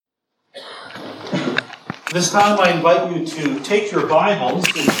This time I invite you to take your Bibles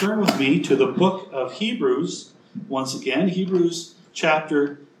and turn with me to the book of Hebrews. Once again, Hebrews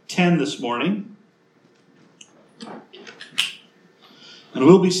chapter 10 this morning. And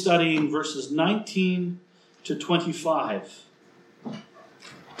we'll be studying verses 19 to 25. In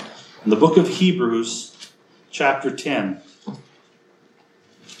the book of Hebrews chapter 10.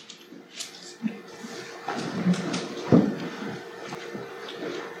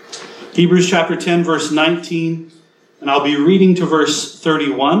 Hebrews chapter 10, verse 19, and I'll be reading to verse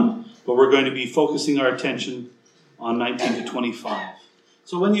 31, but we're going to be focusing our attention on 19 to 25.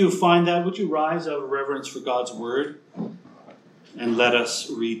 So when you find that, would you rise out of reverence for God's word and let us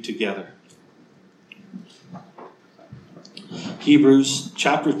read together. Hebrews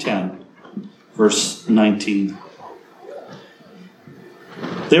chapter 10, verse 19.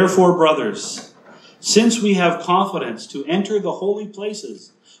 Therefore, brothers, since we have confidence to enter the holy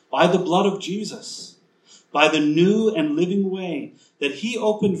places by the blood of Jesus, by the new and living way that he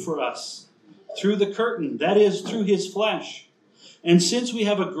opened for us through the curtain, that is, through his flesh. And since we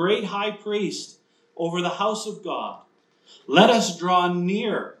have a great high priest over the house of God, let us draw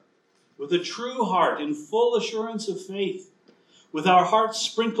near with a true heart in full assurance of faith, with our hearts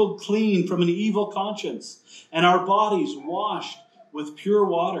sprinkled clean from an evil conscience and our bodies washed with pure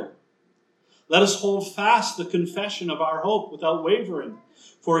water. Let us hold fast the confession of our hope without wavering,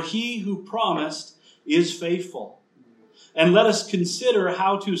 for he who promised is faithful. And let us consider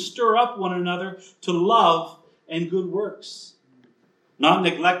how to stir up one another to love and good works, not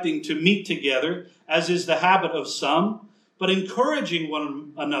neglecting to meet together, as is the habit of some, but encouraging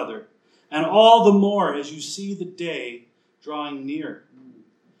one another, and all the more as you see the day drawing near.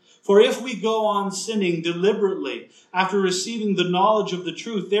 For if we go on sinning deliberately after receiving the knowledge of the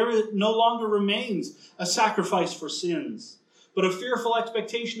truth, there no longer remains a sacrifice for sins, but a fearful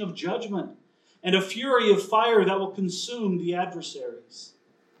expectation of judgment and a fury of fire that will consume the adversaries.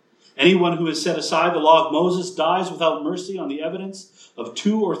 Anyone who has set aside the law of Moses dies without mercy on the evidence of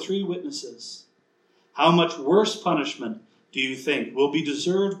 2 or 3 witnesses. How much worse punishment, do you think, will be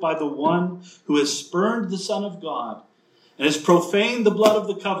deserved by the one who has spurned the Son of God and has profaned the blood of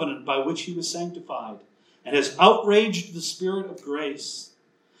the covenant by which he was sanctified, and has outraged the Spirit of grace?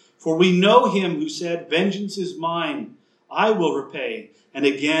 For we know him who said, "Vengeance is mine, I will repay," and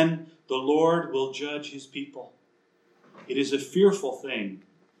again, "The Lord will judge his people." It is a fearful thing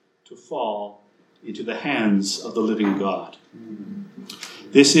to fall into the hands of the living God.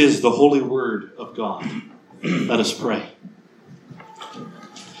 This is the holy word of God. Let us pray.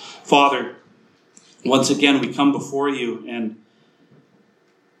 Father, once again, we come before you and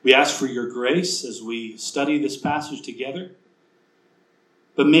we ask for your grace as we study this passage together.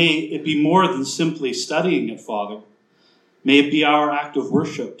 But may it be more than simply studying it, Father. May it be our act of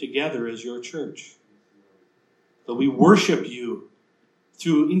worship together as your church. That we worship you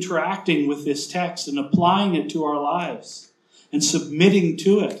through interacting with this text and applying it to our lives and submitting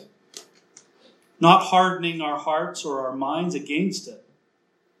to it. Not hardening our hearts or our minds against it,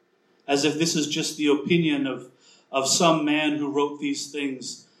 as if this is just the opinion of some man who wrote these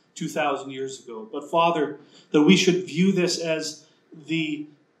things 2,000 years ago. But Father, that we should view this as the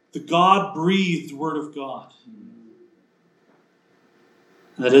God-breathed Word of God.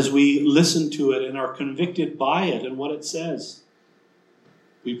 And that as we listen to it and are convicted by it and what it says,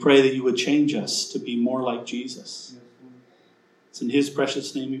 we pray that you would change us to be more like Jesus. It's in his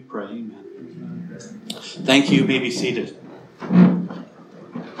precious name we pray. Amen. Thank you. You may be seated.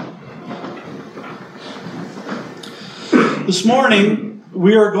 This morning,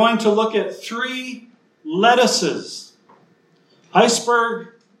 we are going to look at 3 lettuces: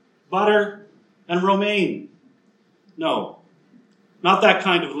 iceberg, butter, and romaine. No, not that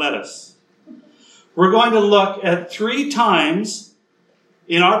kind of lettuce. We're going to look at 3 times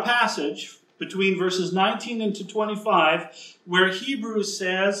in our passage between verses 19 and 25 where Hebrews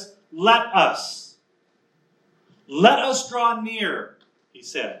says, "Let us." Let us draw near, he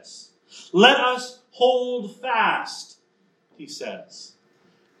says. Let us hold fast, he says.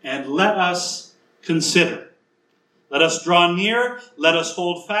 And let us consider. Let us draw near, let us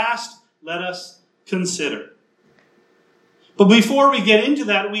hold fast, let us consider. But before we get into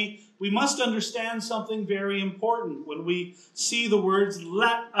that, we must understand something very important when we see the words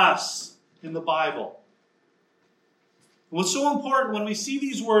 "let us" in the Bible. What's so important when we see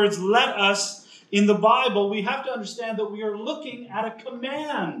these words "let us" in the Bible, we have to understand that we are looking at a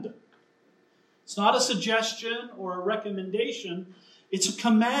command. It's not a suggestion or a recommendation. It's a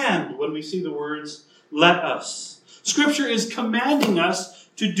command when we see the words "let us." Scripture is commanding us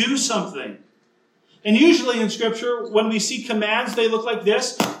to do something. And usually in Scripture, when we see commands, they look like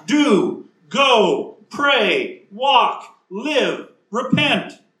this: do, go, pray, walk, live,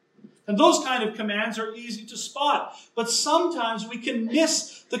 repent. And those kind of commands are easy to spot. But sometimes we can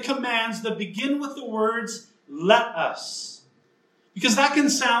miss the commands that begin with the words, let us. Because that can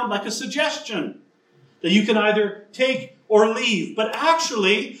sound like a suggestion that you can either take or leave. But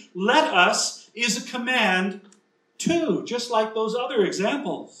actually, let us is a command too, just like those other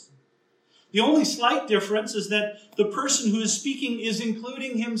examples. The only slight difference is that the person who is speaking is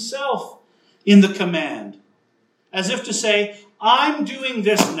including himself in the command. As if to say, I'm doing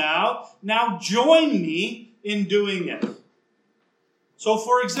this now join me in doing it. So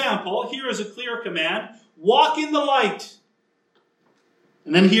for example, here is a clear command, walk in the light.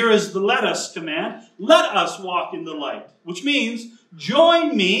 And then here is the let us command, let us walk in the light, which means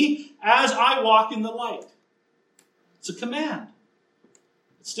join me as I walk in the light. It's a command.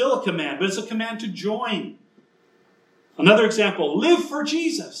 It's still a command, but it's a command to join. Another example, live for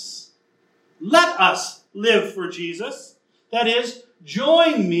Jesus. Let us live for Jesus. That is,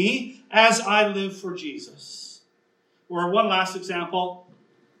 join me as I live for Jesus. Or one last example,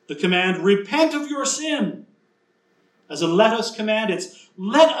 the command, repent of your sin. As a let us command, it's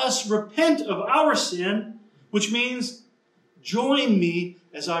let us repent of our sin, which means join me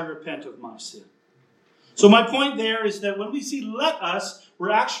as I repent of my sin. So my point there is that when we see let us,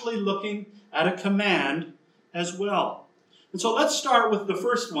 we're actually looking at a command as well. And so let's start with the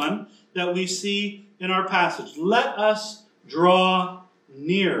first one that we see in our passage. Let us draw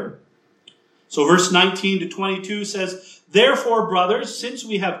near. So verse 19 to 22 says, therefore, brothers, since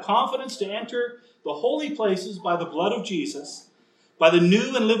we have confidence to enter the holy places by the blood of Jesus, by the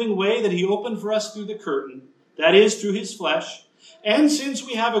new and living way that he opened for us through the curtain, that is, through his flesh, and since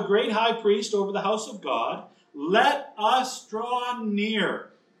we have a great high priest over the house of God, let us draw near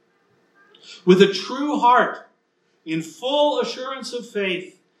with a true heart, in full assurance of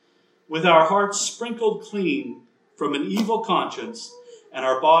faith, with our hearts sprinkled clean from an evil conscience and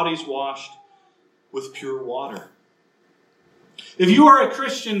our bodies washed with pure water. If you are a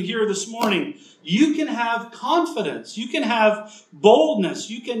Christian here this morning, you can have confidence, you can have boldness,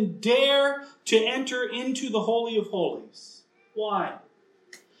 you can dare to enter into the Holy of Holies. Why?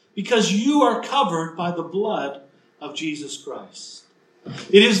 Because you are covered by the blood of Jesus Christ.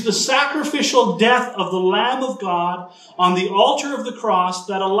 It is the sacrificial death of the Lamb of God on the altar of the cross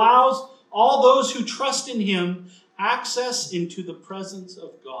that allows all those who trust in him access into the presence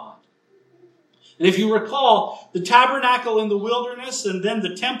of God. And if you recall, the tabernacle in the wilderness and then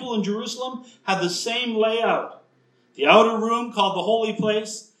the temple in Jerusalem had the same layout. The outer room, called the holy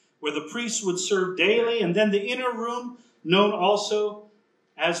place, where the priests would serve daily, and then the inner room, known also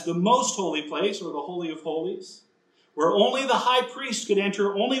as the most holy place, or the Holy of Holies, where only the high priest could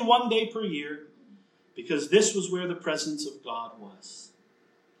enter only one day per year, because this was where the presence of God was.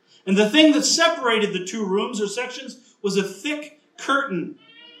 And the thing that separated the two rooms or sections was a thick curtain.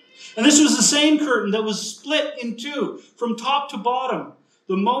 And this was the same curtain that was split in two from top to bottom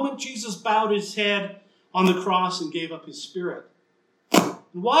the moment Jesus bowed his head on the cross and gave up his spirit.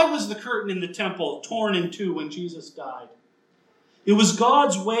 And why was the curtain in the temple torn in two when Jesus died? It was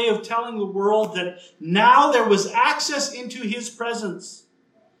God's way of telling the world that now there was access into his presence.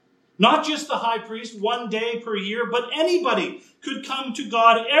 Not just the high priest one day per year, but anybody could come to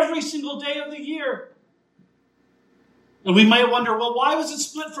God every single day of the year. And we might wonder, well, why was it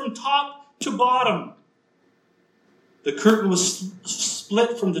split from top to bottom? The curtain was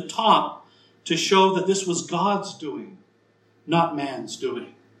split from the top to show that this was God's doing, not man's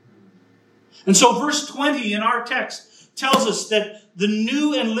doing. And so verse 20 in our text tells us that the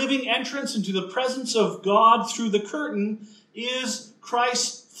new and living entrance into the presence of God through the curtain is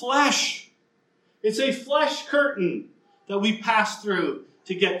Christ's flesh. It's a flesh curtain that we pass through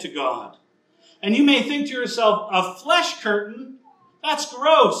to get to God. And you may think to yourself, a flesh curtain? That's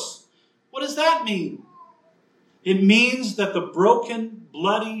gross. What does that mean? It means that the broken,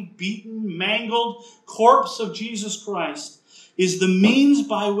 bloody, beaten, mangled corpse of Jesus Christ is the means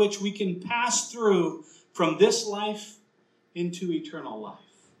by which we can pass through from this life into eternal life.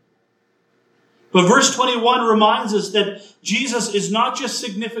 But verse 21 reminds us that Jesus is not just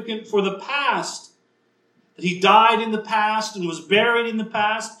significant for the past, that he died in the past and was buried in the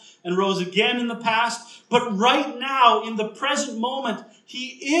past and rose again in the past, but right now, in the present moment,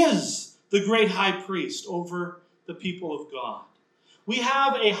 he is the great high priest over the people of God. We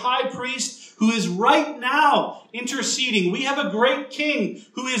have a high priest who is right now interceding. We have a great king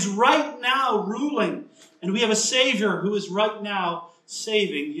who is right now ruling. And we have a Savior who is right now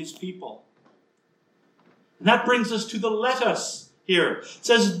saving his people. And that brings us to the let us here. It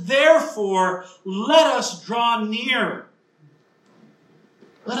says, therefore, let us draw near.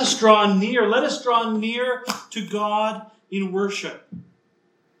 Let us draw near. Let us draw near to God in worship.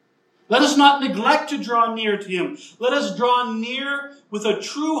 Let us not neglect to draw near to Him. Let us draw near with a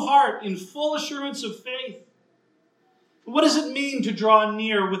true heart in full assurance of faith. What does it mean to draw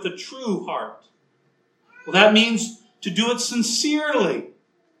near with a true heart? Well, that means to do it sincerely,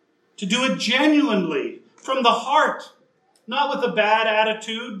 to do it genuinely, from the heart, not with a bad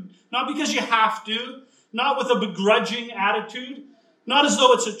attitude, not because you have to, not with a begrudging attitude, not as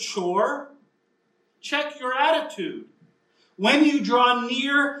though it's a chore. Check your attitude. When you draw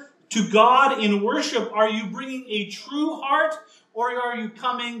near to God in worship, are you bringing a true heart, or are you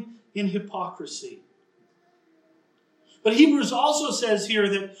coming in hypocrisy? But Hebrews also says here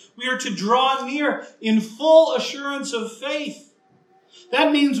that we are to draw near in full assurance of faith.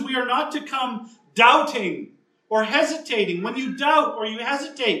 That means we are not to come doubting or hesitating. When you doubt or you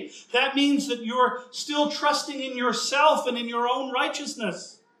hesitate, that means that you're still trusting in yourself and in your own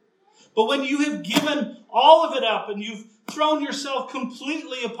righteousness. But when you have given all of it up and you've thrown yourself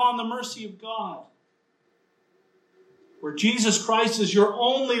completely upon the mercy of God, where Jesus Christ is your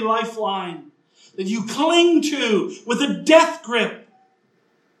only lifeline, that you cling to with a death grip,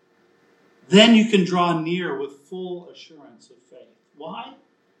 then you can draw near with full assurance of faith. Why?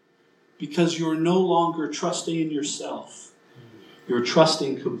 Because you're no longer trusting in yourself. You're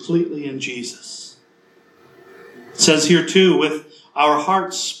trusting completely in Jesus. It says here too, with our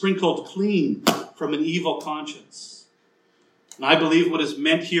hearts sprinkled clean from an evil conscience. And I believe what is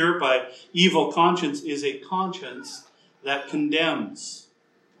meant here by evil conscience is a conscience that condemns.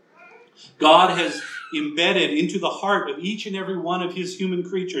 God has embedded into the heart of each and every one of His human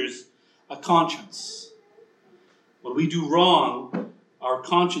creatures a conscience. When we do wrong, our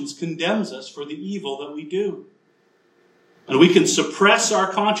conscience condemns us for the evil that we do. And we can suppress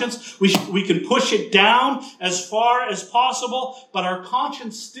our conscience. We can push it down as far as possible, but our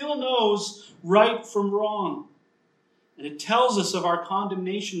conscience still knows right from wrong. And it tells us of our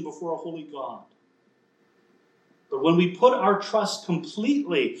condemnation before a holy God. But when we put our trust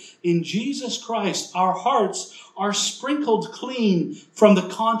completely in Jesus Christ, our hearts are sprinkled clean from the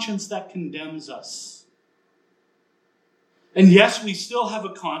conscience that condemns us. And yes, we still have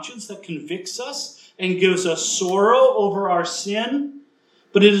a conscience that convicts us and gives us sorrow over our sin,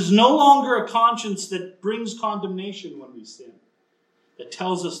 but it is no longer a conscience that brings condemnation when we sin, that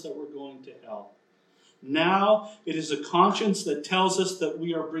tells us that we're going to hell. Now it is a conscience that tells us that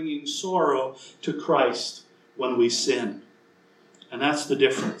we are bringing sorrow to Christ when we sin. And that's the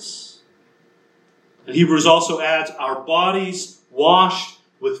difference. And Hebrews also adds, our bodies washed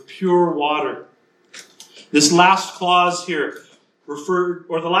with pure water. This last clause here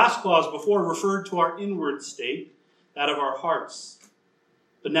the last clause before referred to our inward state, that of our hearts.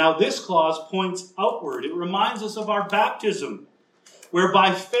 But now this clause points outward. It reminds us of our baptism, where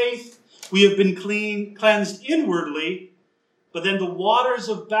by faith we have been cleansed inwardly, but then the waters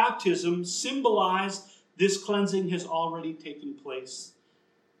of baptism symbolize this cleansing has already taken place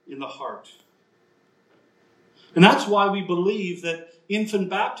in the heart. And that's why we believe that infant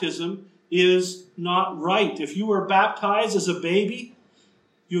baptism is not right. If you were baptized as a baby,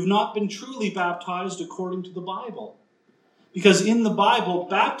 you've not been truly baptized according to the Bible. Because in the Bible,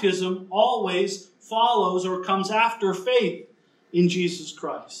 baptism always follows or comes after faith in Jesus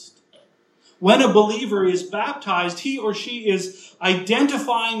Christ. When a believer is baptized, he or she is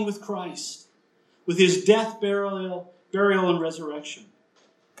identifying with Christ, with His death, burial, and resurrection.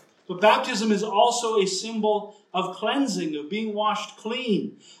 But baptism is also a symbol of cleansing, of being washed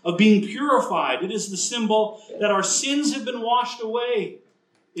clean, of being purified. It is the symbol that our sins have been washed away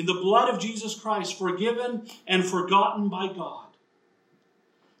in the blood of Jesus Christ, forgiven and forgotten by God.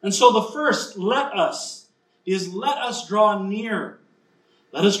 And so the first, let us draw near.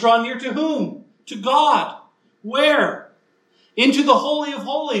 Let us draw near to whom? To God. Where? Into the Holy of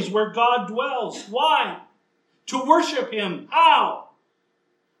Holies, where God dwells. Why? To worship Him. How?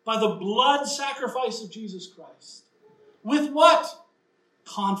 By the blood sacrifice of Jesus Christ. With what?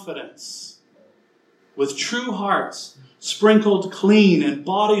 Confidence. With true hearts sprinkled clean and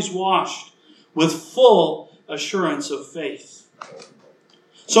bodies washed with full assurance of faith.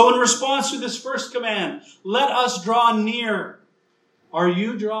 So in response to this first command, let us draw near. Are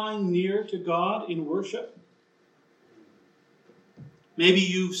you drawing near to God in worship? Maybe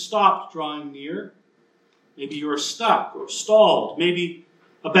you've stopped drawing near. Maybe you're stuck or stalled. Maybe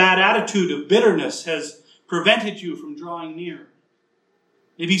a bad attitude of bitterness has prevented you from drawing near.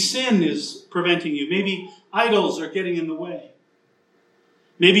 Maybe sin is preventing you. Maybe idols are getting in the way.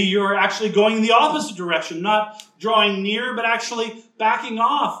 Maybe you're actually going in the opposite direction, not drawing near, but actually backing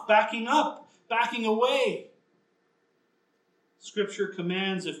off, backing up, backing away. Scripture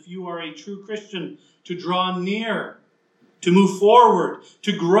commands, if you are a true Christian, to draw near, to move forward,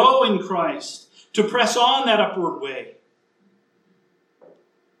 to grow in Christ, to press on that upward way.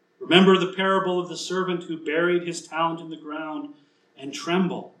 Remember the parable of the servant who buried his talent in the ground and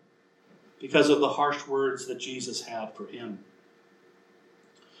trembled because of the harsh words that Jesus had for him.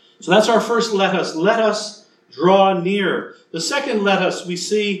 So that's our first let us. Let us draw near. The second let us we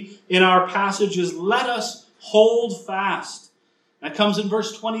see in our passage is let us hold fast. That comes in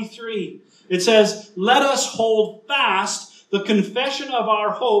verse 23. It says, let us hold fast the confession of our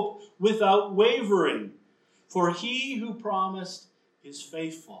hope without wavering, for he who promised is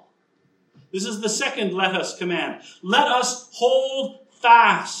faithful. This is the second let us command. Let us hold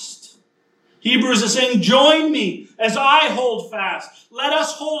fast. Hebrews is saying, join me as I hold fast. Let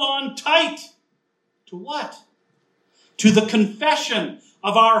us hold on tight. To what? To the confession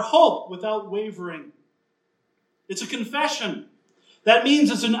of our hope without wavering. It's a confession. That means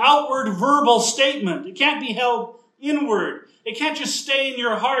it's an outward verbal statement. It can't be held inward. It can't just stay in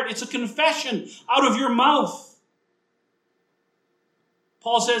your heart. It's a confession out of your mouth.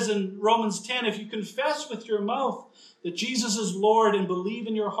 Paul says in Romans 10, if you confess with your mouth that Jesus is Lord and believe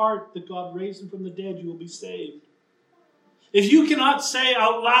in your heart that God raised him from the dead, you will be saved. If you cannot say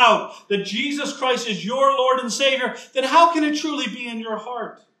out loud that Jesus Christ is your Lord and Savior, then how can it truly be in your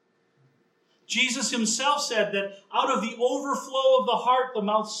heart? Jesus himself said that out of the overflow of the heart, the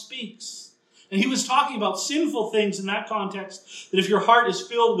mouth speaks. And he was talking about sinful things in that context, that if your heart is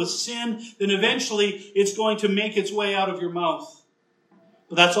filled with sin, then eventually it's going to make its way out of your mouth.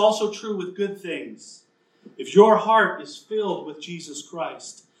 But that's also true with good things. If your heart is filled with Jesus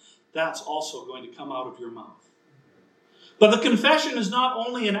Christ, that's also going to come out of your mouth. But the confession is not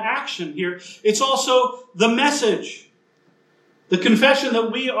only an action here, it's also the message. The confession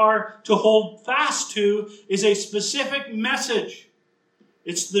that we are to hold fast to is a specific message.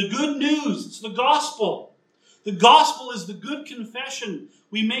 It's the good news. It's the gospel. The gospel is the good confession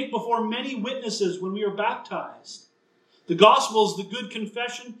we make before many witnesses when we are baptized. The gospel is the good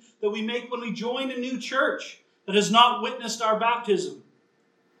confession that we make when we join a new church that has not witnessed our baptism.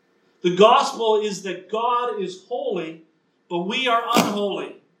 The gospel is that God is holy, but we are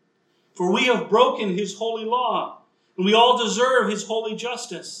unholy. For we have broken his holy law, and we all deserve his holy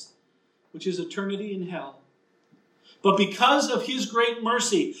justice, which is eternity in hell. But because of his great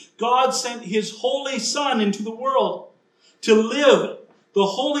mercy, God sent his holy Son into the world to live the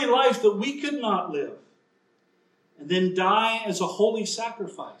holy life that we could not live, and then die as a holy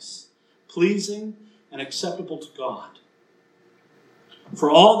sacrifice, pleasing and acceptable to God. For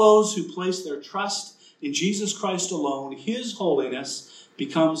all those who place their trust in Jesus Christ alone, his holiness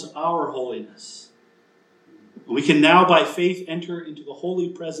becomes our holiness. We can now by faith enter into the holy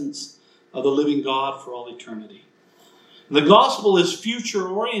presence of the living God for all eternity. The gospel is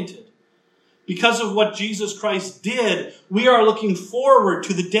future-oriented. Because of what Jesus Christ did, we are looking forward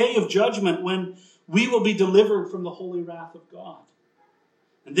to the day of judgment when we will be delivered from the holy wrath of God.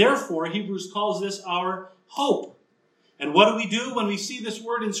 And therefore, Hebrews calls this our hope. And what do we do when we see this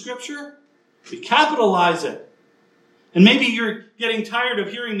word in Scripture? We capitalize it. And maybe you're getting tired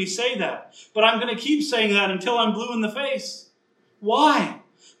of hearing me say that, but I'm going to keep saying that until I'm blue in the face. Why?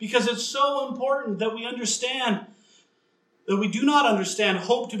 Because it's so important that we understand that we do not understand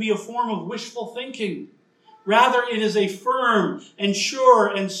hope to be a form of wishful thinking. Rather, it is a firm and sure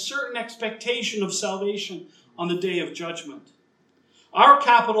and certain expectation of salvation on the day of judgment. Our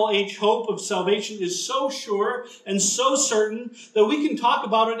capital H hope of salvation is so sure and so certain that we can talk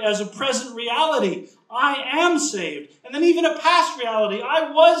about it as a present reality. I am saved. And then even a past reality.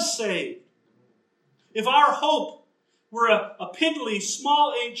 I was saved. If our hope were a piddly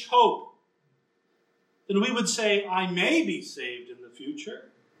small h hope, then we would say, I may be saved in the future.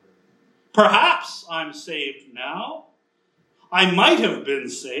 Perhaps I'm saved now. I might have been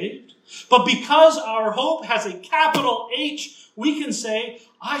saved. But because our hope has a capital H, we can say,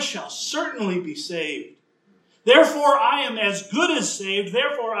 I shall certainly be saved. Therefore, I am as good as saved.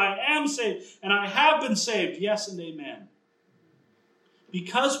 Therefore, I am saved. And I have been saved. Yes and amen.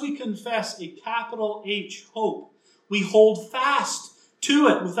 Because we confess a capital H hope, we hold fast to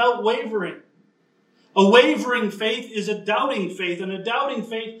it without wavering. A wavering faith is a doubting faith, and a doubting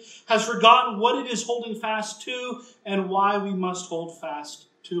faith has forgotten what it is holding fast to and why we must hold fast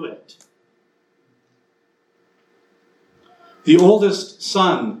to it. The oldest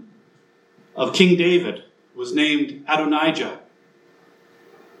son of King David was named Adonijah.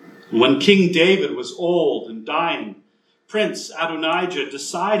 When King David was old and dying, Prince Adonijah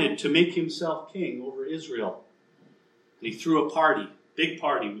decided to make himself king over Israel. And he threw a party, big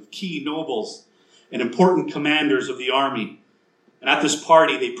party, with key nobles and important commanders of the army. And at this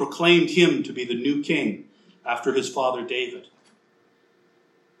party, they proclaimed him to be the new king after his father David.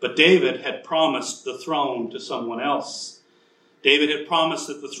 But David had promised the throne to someone else. David had promised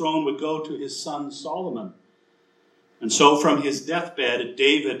that the throne would go to his son Solomon. And so from his deathbed,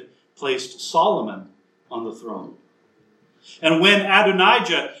 David placed Solomon on the throne. And when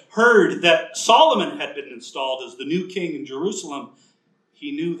Adonijah heard that Solomon had been installed as the new king in Jerusalem,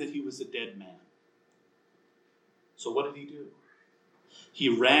 he knew that he was a dead man. So what did he do? He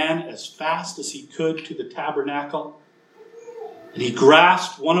ran as fast as he could to the tabernacle, and he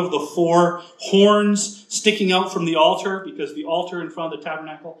grasped one of the 4 horns sticking out from the altar, because the altar in front of the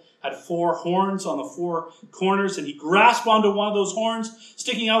tabernacle had 4 horns on the 4 corners, and he grasped onto one of those horns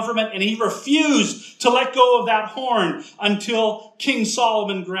sticking out from it, and he refused to let go of that horn until King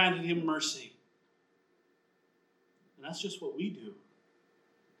Solomon granted him mercy. And that's just what we do.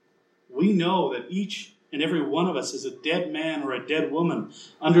 We know that each and every one of us is a dead man or a dead woman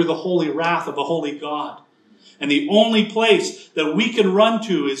under the holy wrath of a holy God. And the only place that we can run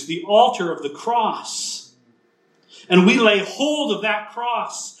to is the altar of the cross. And we lay hold of that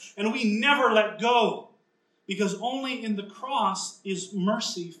cross, and we never let go, because only in the cross is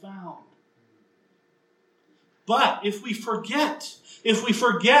mercy found. But if we forget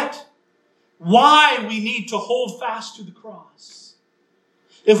why we need to hold fast to the cross,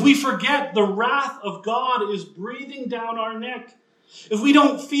 if we forget the wrath of God is breathing down our neck, if we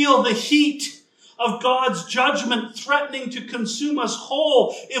don't feel the heat of God's judgment threatening to consume us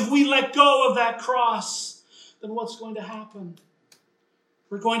whole, if we let go of that cross, then what's going to happen?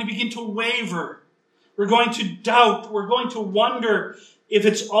 We're going to begin to waver. We're going to doubt. We're going to wonder if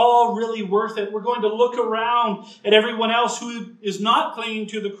it's all really worth it. We're going to look around at everyone else who is not clinging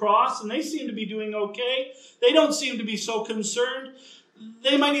to the cross, and they seem to be doing okay. They don't seem to be so concerned.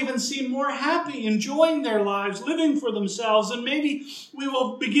 They might even seem more happy, enjoying their lives, living for themselves, and maybe we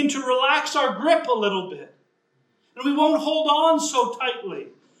will begin to relax our grip a little bit. And we won't hold on so tightly.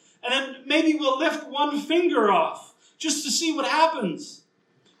 And then maybe we'll lift one finger off just to see what happens.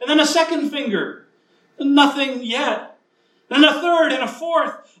 And then a second finger, and nothing yet. And then a third and a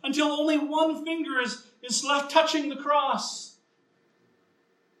fourth, until only one finger is left touching the cross.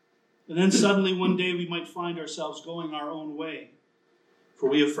 And then suddenly one day we might find ourselves going our own way, for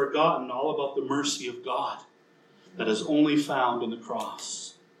we have forgotten all about the mercy of God that is only found in the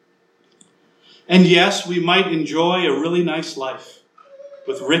cross. And yes, we might enjoy a really nice life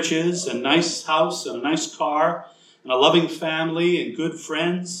with riches, a nice house and a nice car, and a loving family and good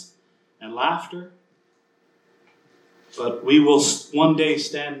friends and laughter. But we will one day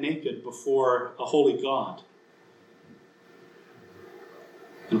stand naked before a holy God.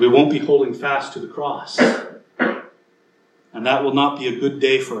 And we won't be holding fast to the cross. And that will not be a good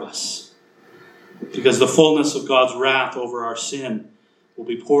day for us, because the fullness of God's wrath over our sin will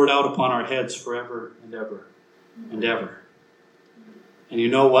be poured out upon our heads forever and ever and ever. And you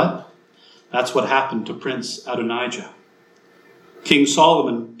know what? That's what happened to Prince Adonijah. King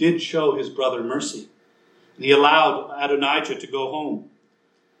Solomon did show his brother mercy, and he allowed Adonijah to go home.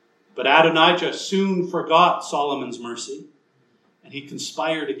 But Adonijah soon forgot Solomon's mercy, and he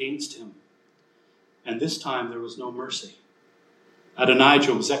conspired against him. And this time there was no mercy.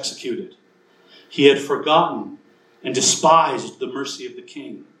 Adonijah was executed. He had forgotten and despised the mercy of the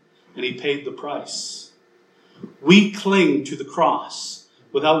king, and he paid the price. We cling to the cross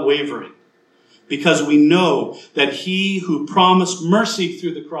without wavering, because we know that he who promised mercy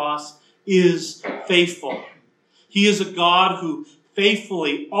through the cross is faithful. He is a God who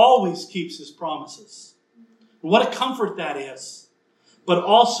faithfully always keeps his promises. What a comfort that is, but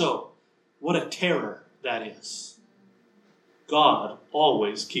also what a terror that is. God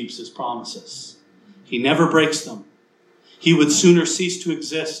always keeps his promises. He never breaks them. He would sooner cease to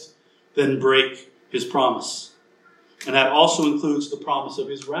exist than break his promise. And that also includes the promise of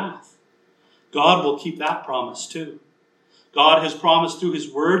his wrath. God will keep that promise too. God has promised through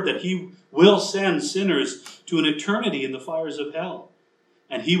his word that he will send sinners to an eternity in the fires of hell.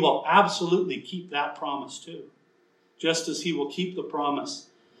 And he will absolutely keep that promise too. Just as he will keep the promise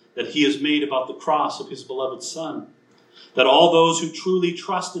that he has made about the cross of his beloved Son, that all those who truly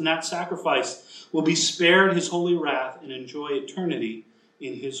trust in that sacrifice will be spared his holy wrath and enjoy eternity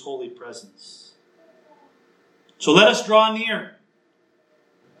in his holy presence. So let us draw near,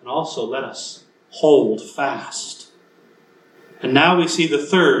 and also let us hold fast. And now we see the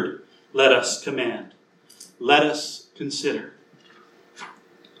third let us command. Let us consider.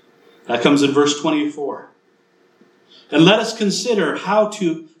 That comes in verse 24. And let us consider how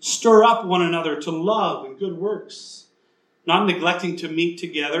to stir up one another to love and good works, Not neglecting to meet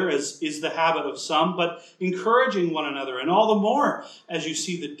together, as is the habit of some, but encouraging one another, and all the more as you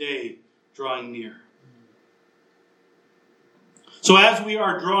see the day drawing near. So as we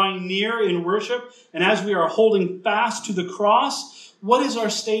are drawing near in worship, and as we are holding fast to the cross, what is our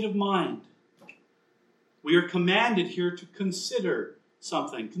state of mind? We are commanded here to consider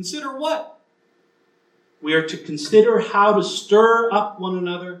something. Consider what? We are to consider how to stir up one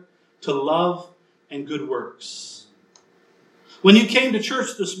another to love and good works. When you came to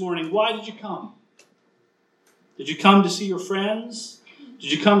church this morning, why did you come? Did you come to see your friends?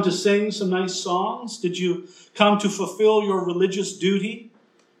 Did you come to sing some nice songs? Did you come to fulfill your religious duty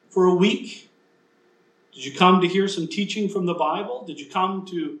for a week? Did you come to hear some teaching from the Bible? Did you come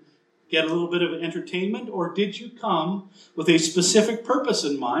to get a little bit of entertainment? Or did you come with a specific purpose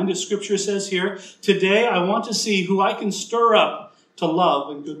in mind? As Scripture says here, today I want to see who I can stir up to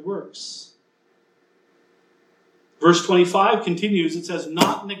love and good works. Verse 25 continues, it says,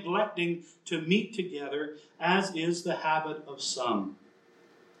 not neglecting to meet together, as is the habit of some.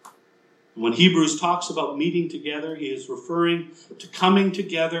 When Hebrews talks about meeting together, he is referring to coming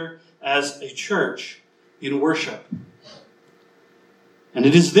together as a church in worship. And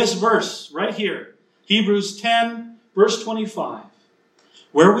it is this verse right here, Hebrews 10, verse 25,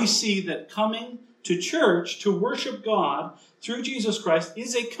 where we see that coming to church to worship God through Jesus Christ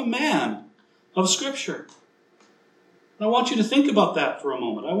is a command of Scripture. And I want you to think about that for a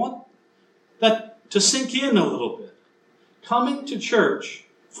moment. I want that to sink in a little bit. Coming to church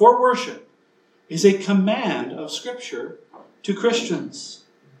for worship is a command of Scripture to Christians.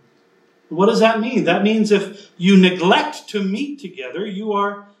 What does that mean? That means if you neglect to meet together, you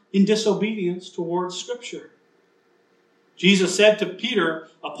are in disobedience towards Scripture. Jesus said to Peter,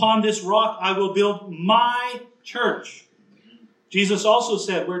 upon this rock I will build my church. Jesus also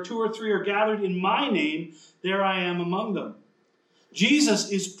said, where 2 or 3 are gathered in my name, there I am among them. Jesus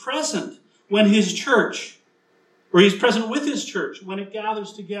is present when his church, or he's present with his church when it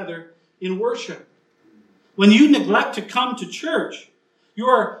gathers together in worship. When you neglect to come to church, you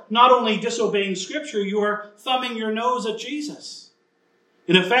are not only disobeying Scripture, you are thumbing your nose at Jesus.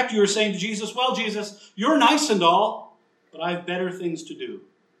 In effect, you are saying to Jesus, well, Jesus, you're nice and all, but I have better things to do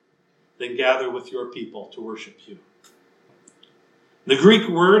than gather with your people to worship you. The Greek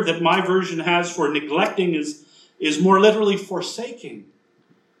word that my version has for neglecting is more literally forsaking.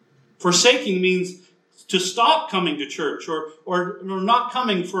 Forsaking means to stop coming to church or not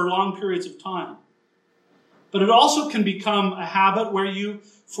coming for long periods of time. But it also can become a habit where you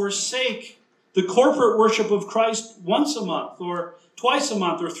forsake the corporate worship of Christ once a month or twice a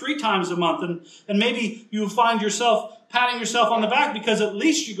month or 3 times a month. And maybe you find yourself patting yourself on the back because at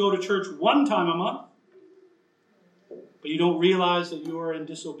least you go to church 1 time a month. But you don't realize that you are in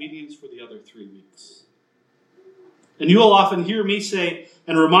disobedience for the other 3 weeks. And you will often hear me say,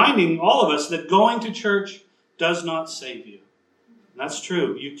 and reminding all of us, that going to church does not save you. And that's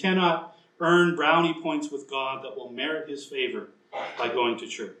true. You cannot earn brownie points with God that will merit his favor by going to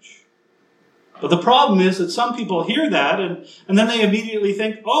church. But the problem is that some people hear that and then they immediately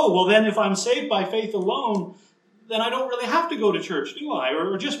think, oh, well then if I'm saved by faith alone, then I don't really have to go to church, do I?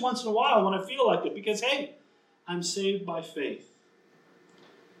 Or just once in a while when I feel like it, because hey, I'm saved by faith.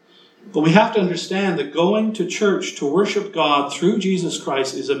 But we have to understand that going to church to worship God through Jesus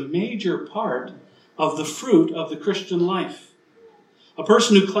Christ is a major part of the fruit of the Christian life. A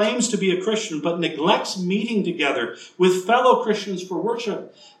person who claims to be a Christian but neglects meeting together with fellow Christians for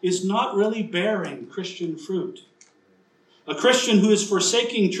worship is not really bearing Christian fruit. A Christian who is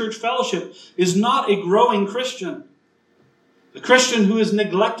forsaking church fellowship is not a growing Christian. A Christian who is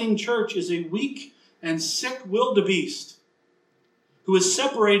neglecting church is a weak and sick wildebeest who has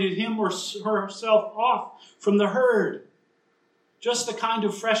separated him or herself off from the herd. Just the kind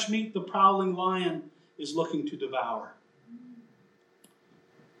of fresh meat the prowling lion is looking to devour.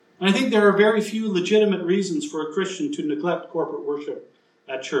 And I think there are very few legitimate reasons for a Christian to neglect corporate worship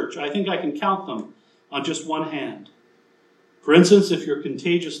at church. I think I can count them on just one hand. For instance, if you're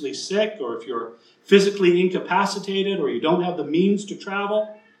contagiously sick, or if you're physically incapacitated, or you don't have the means to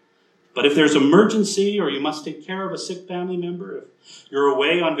travel. But if there's emergency, or you must take care of a sick family member, if you're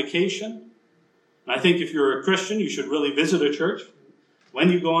away on vacation, and I think if you're a Christian, you should really visit a church when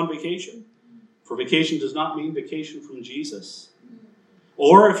you go on vacation. For vacation does not mean vacation from Jesus.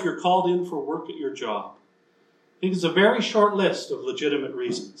 Or if you're called in for work at your job. I think it's a very short list of legitimate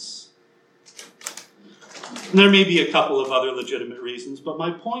reasons. And there may be a couple of other legitimate reasons, but my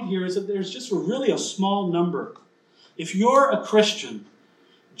point here is that there's just really a small number. If you're a Christian,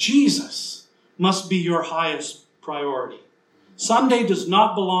 Jesus must be your highest priority. Sunday does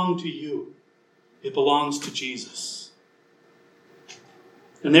not belong to you. It belongs to Jesus.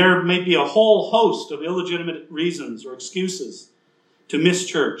 And there may be a whole host of illegitimate reasons or excuses to miss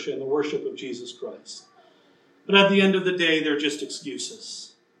church and the worship of Jesus Christ. But at the end of the day, they're just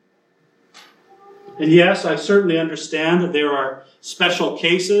excuses. And yes, I certainly understand that there are special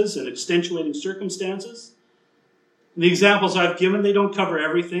cases and extenuating circumstances. And the examples I've given, they don't cover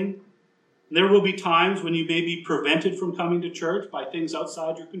everything. And there will be times when you may be prevented from coming to church by things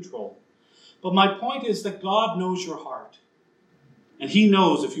outside your control. But my point is that God knows your heart. And He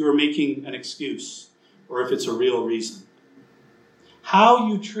knows if you are making an excuse or if it's a real reason. How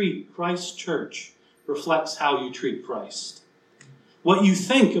you treat Christ's church reflects how you treat Christ. What you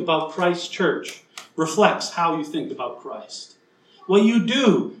think about Christ's church reflects how you think about Christ. What you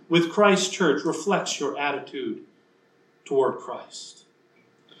do with Christ's church reflects your attitude toward Christ.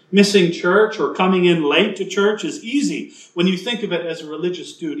 Missing church or coming in late to church is easy when you think of it as a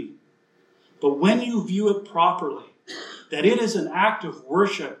religious duty. But when you view it properly, that it is an act of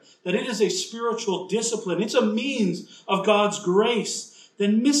worship, that it is a spiritual discipline, it's a means of God's grace,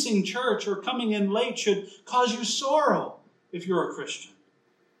 then missing church or coming in late should cause you sorrow if you're a Christian.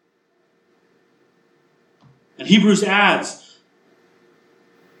 And Hebrews adds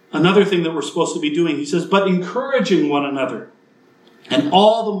another thing that we're supposed to be doing. He says, but encouraging one another, and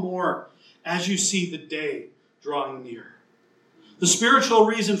all the more as you see the day drawing near. The spiritual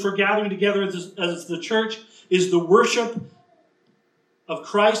reason for gathering together as the church is the worship of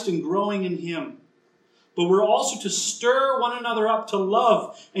Christ and growing in Him. But we're also to stir one another up to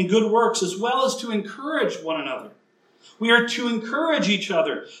love and good works, as well as to encourage one another. We are to encourage each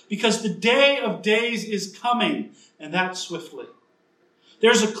other because the day of days is coming, and that swiftly.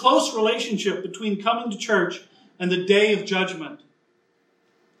 There's a close relationship between coming to church and the day of judgment.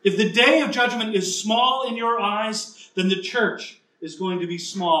 If the day of judgment is small in your eyes, then the church is going to be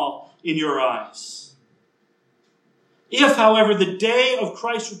small in your eyes. If, however, the day of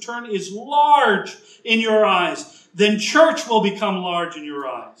Christ's return is large in your eyes, then church will become large in your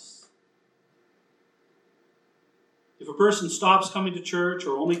eyes. If a person stops coming to church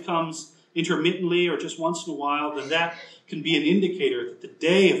or only comes intermittently or just once in a while, then that can be an indicator that the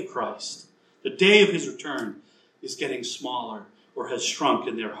day of Christ, the day of His return, is getting smaller or has shrunk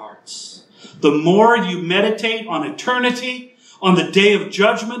in their hearts. The more you meditate on eternity, on the day of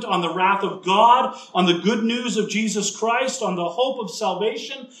judgment, on the wrath of God, on the good news of Jesus Christ, on the hope of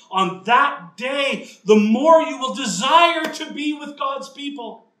salvation, on that day, the more you will desire to be with God's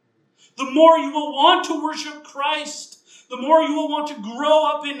people. The more you will want to worship Christ. The more you will want to grow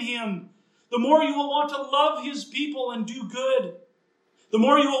up in Him. The more you will want to love His people and do good. The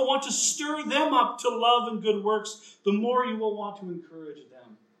more you will want to stir them up to love and good works. The more you will want to encourage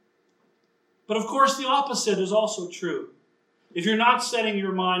them. But of course, the opposite is also true. If you're not setting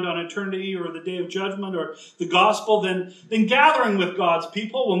your mind on eternity or the day of judgment or the gospel, then gathering with God's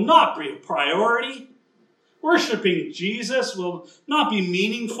people will not be a priority. Worshiping Jesus will not be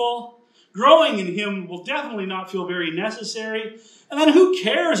meaningful. Growing in Him will definitely not feel very necessary. And then who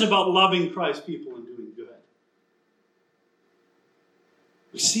cares about loving Christ's people and doing good?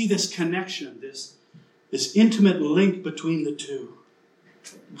 We see this connection, this intimate link between the two.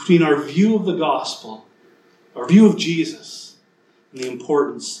 Between our view of the gospel, our view of Jesus, and the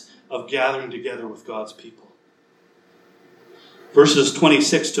importance of gathering together with God's people. Verses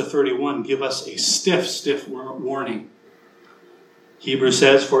 26 to 31 give us a stiff warning. Hebrews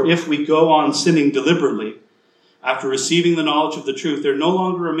says, for if we go on sinning deliberately, after receiving the knowledge of the truth, there no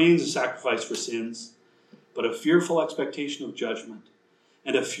longer remains a sacrifice for sins, but a fearful expectation of judgment,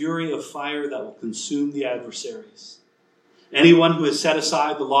 and a fury of fire that will consume the adversaries. Anyone who has set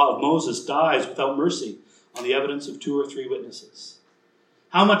aside the law of Moses dies without mercy on the evidence of 2 or 3 witnesses.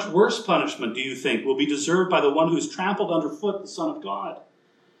 How much worse punishment, do you think, will be deserved by the one who has trampled underfoot the Son of God,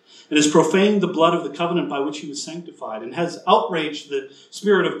 and has profaned the blood of the covenant by which He was sanctified, and has outraged the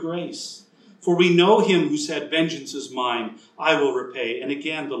Spirit of grace? For we know Him who said, vengeance is mine, I will repay, and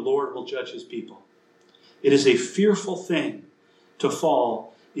again the Lord will judge His people. It is a fearful thing to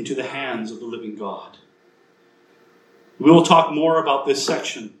fall into the hands of the living God. We will talk more about this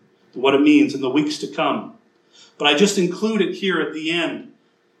section and what it means in the weeks to come. But I just include it here at the end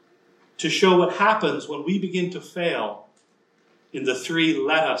to show what happens when we begin to fail in the 3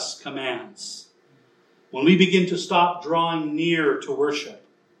 let us commands. When we begin to stop drawing near to worship.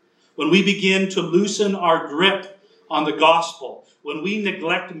 When we begin to loosen our grip on the gospel. When we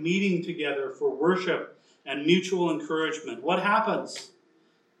neglect meeting together for worship and mutual encouragement. What happens?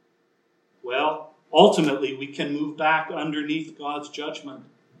 Well, ultimately we can move back underneath God's judgment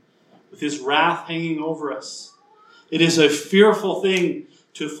with His wrath hanging over us. It is a fearful thing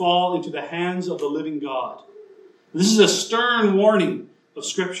to fall into the hands of the living God. This is a stern warning of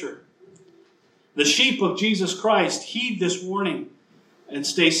Scripture. The sheep of Jesus Christ heed this warning and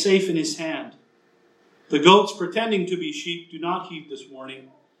stay safe in his hand. The goats pretending to be sheep do not heed this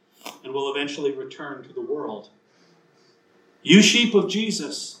warning and will eventually return to the world. You sheep of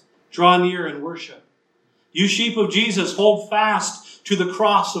Jesus, draw near and worship. You sheep of Jesus, hold fast to the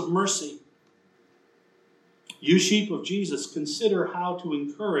cross of mercy. You sheep of Jesus, consider how to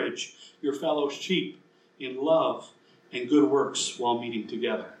encourage your fellow sheep in love and good works while meeting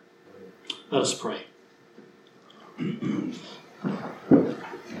together. Let us pray.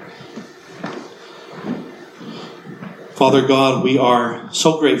 Father God, we are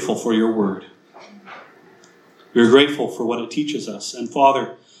so grateful for your word. We are grateful for what it teaches us. And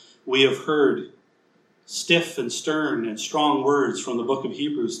Father, we have heard stiff and stern and strong words from the book of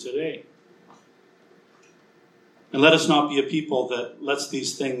Hebrews today. And let us not be a people that lets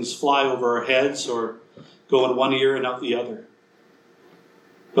these things fly over our heads or go in one ear and out the other.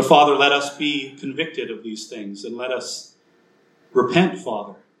 But Father, let us be convicted of these things and let us repent,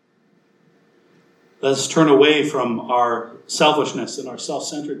 Father. Let us turn away from our selfishness and our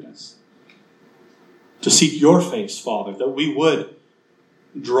self-centeredness to seek your face, Father, that we would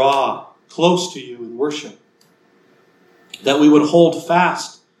draw close to you in worship, that we would hold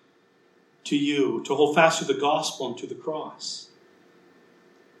fast to you, to hold fast to the gospel and to the cross,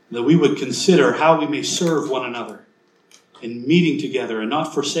 that we would consider how we may serve one another in meeting together and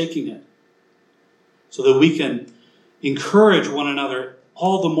not forsaking it, so that we can encourage one another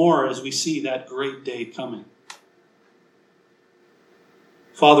all the more as we see that great day coming.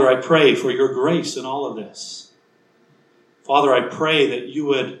 Father, I pray for your grace in all of this. Father, I pray that you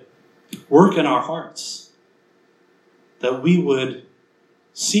would work in our hearts, that we would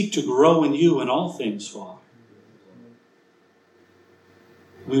seek to grow in you in all things, Father.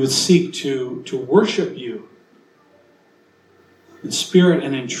 We would seek to worship you in spirit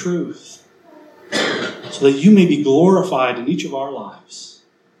and in truth, so that you may be glorified in each of our lives.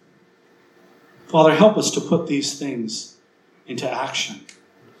 Father, help us to put these things into action.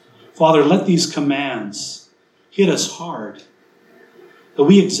 Father, let these commands hit us hard, that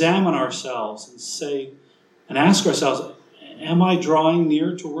we examine ourselves and say, and ask ourselves, am I drawing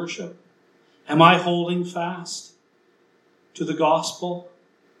near to worship? Am I holding fast to the gospel?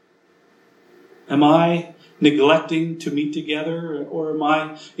 Am I neglecting to meet together, or am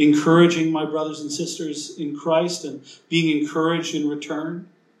I encouraging my brothers and sisters in Christ and being encouraged in return?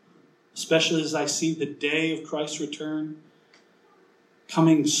 Especially as I see the day of Christ's return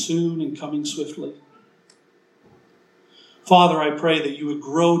coming soon and coming swiftly. Father, I pray that you would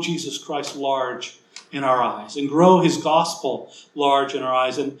grow Jesus Christ large in our eyes, and grow his gospel large in our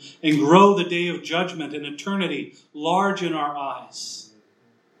eyes, and grow the day of judgment and eternity large in our eyes,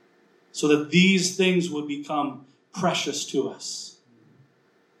 so that these things would become precious to us.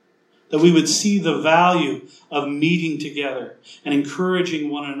 That we would see the value of meeting together and encouraging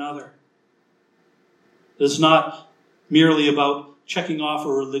one another. It's not merely about checking off a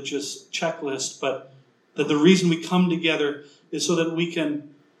religious checklist, but that the reason we come together is so that we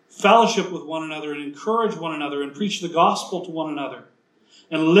can fellowship with one another and encourage one another and preach the gospel to one another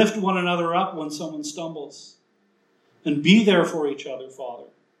and lift one another up when someone stumbles and be there for each other, Father,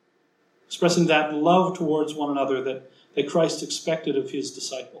 expressing that love towards one another that Christ expected of his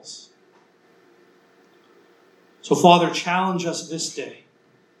disciples. So, Father, challenge us this day.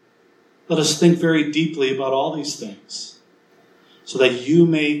 Let us think very deeply about all these things, so that you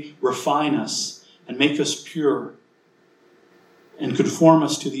may refine us and make us pure and conform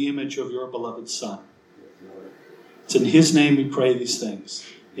us to the image of your beloved Son. It's in his name we pray these things.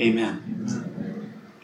 Amen.